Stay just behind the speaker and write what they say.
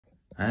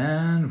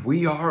And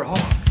we are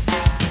off.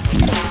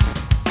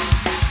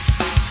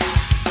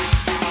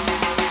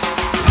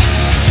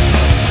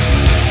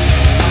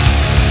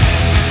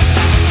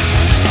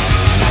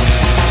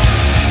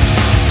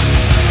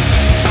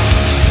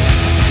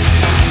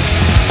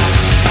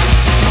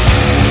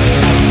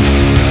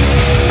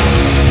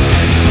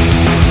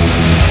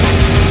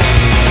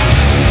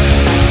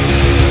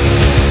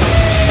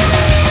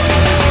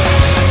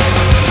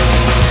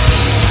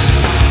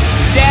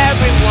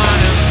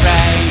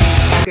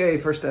 Okay,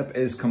 first step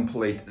is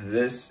complete.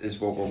 This is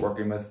what we're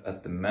working with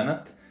at the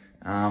minute.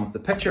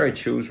 The picture I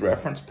chose,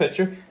 reference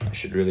picture, I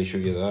should really show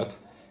you that.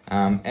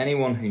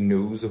 Anyone who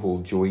knows the whole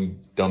Joey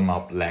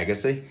Dunlop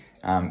legacy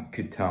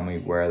could tell me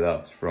where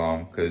that's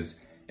from, because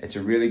it's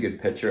a really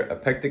good picture. I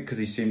picked it because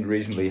he seemed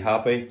reasonably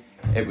happy.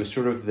 It was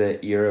sort of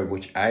the era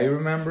which I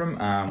remember him,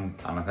 and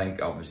I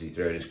think obviously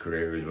throughout his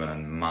career he was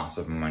winning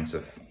massive amounts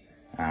of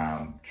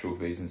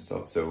trophies and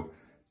stuff, so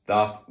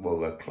that will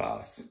look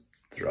class.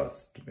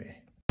 Trust me.